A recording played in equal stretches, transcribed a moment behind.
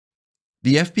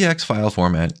The Fbx file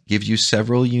format gives you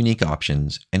several unique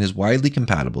options and is widely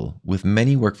compatible with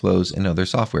many workflows and other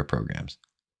software programs.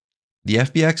 The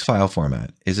Fbx file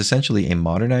format is essentially a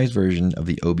modernized version of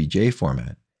the OBJ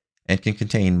format and can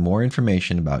contain more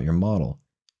information about your model.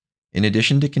 In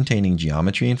addition to containing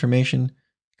geometry information,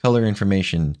 color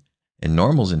information, and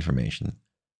normals information,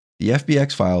 the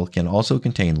Fbx file can also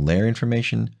contain layer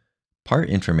information, part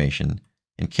information,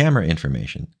 and camera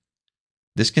information.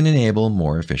 This can enable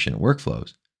more efficient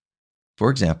workflows. For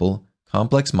example,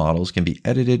 complex models can be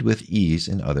edited with ease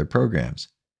in other programs.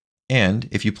 And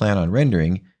if you plan on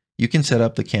rendering, you can set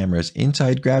up the cameras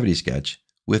inside Gravity Sketch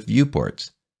with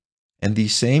viewports. And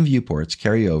these same viewports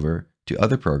carry over to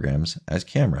other programs as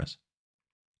cameras.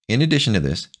 In addition to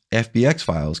this, Fbx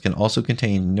files can also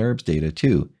contain Nurbs data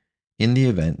too, in the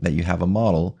event that you have a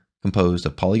model composed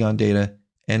of polygon data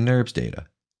and Nurbs data.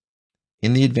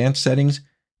 In the advanced settings,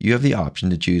 you have the option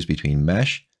to choose between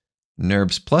Mesh,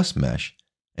 Nurbs plus Mesh,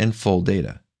 and Full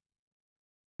Data.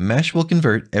 Mesh will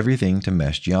convert everything to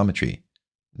mesh geometry.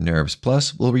 Nurbs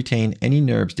plus will retain any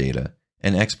Nurbs data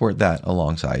and export that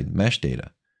alongside mesh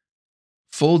data.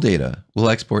 Full Data will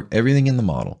export everything in the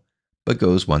model, but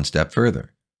goes one step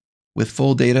further. With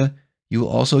Full Data, you will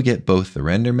also get both the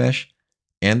render mesh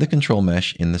and the control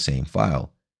mesh in the same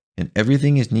file, and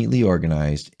everything is neatly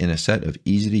organized in a set of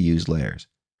easy-to-use layers.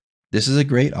 This is a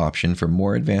great option for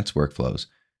more advanced workflows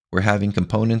where having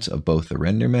components of both the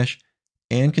render mesh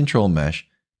and control mesh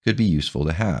could be useful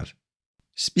to have.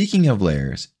 Speaking of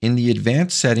layers, in the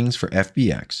advanced settings for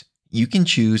Fbx, you can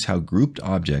choose how grouped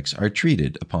objects are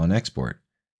treated upon export.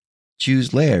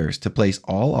 Choose Layers to place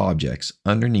all objects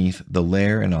underneath the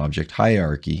layer and object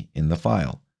hierarchy in the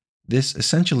file. This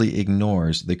essentially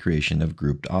ignores the creation of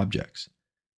grouped objects.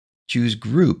 Choose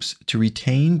Groups to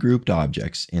retain grouped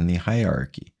objects in the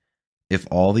hierarchy. If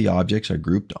all the objects are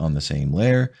grouped on the same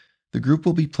layer, the group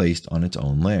will be placed on its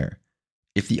own layer.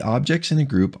 If the objects in a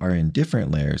group are in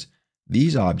different layers,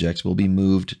 these objects will be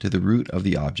moved to the root of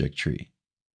the object tree.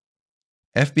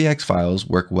 Fbx files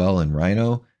work well in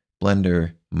Rhino,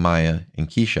 Blender, Maya, and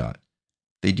Keyshot.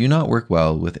 They do not work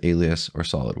well with Alias or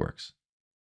SolidWorks.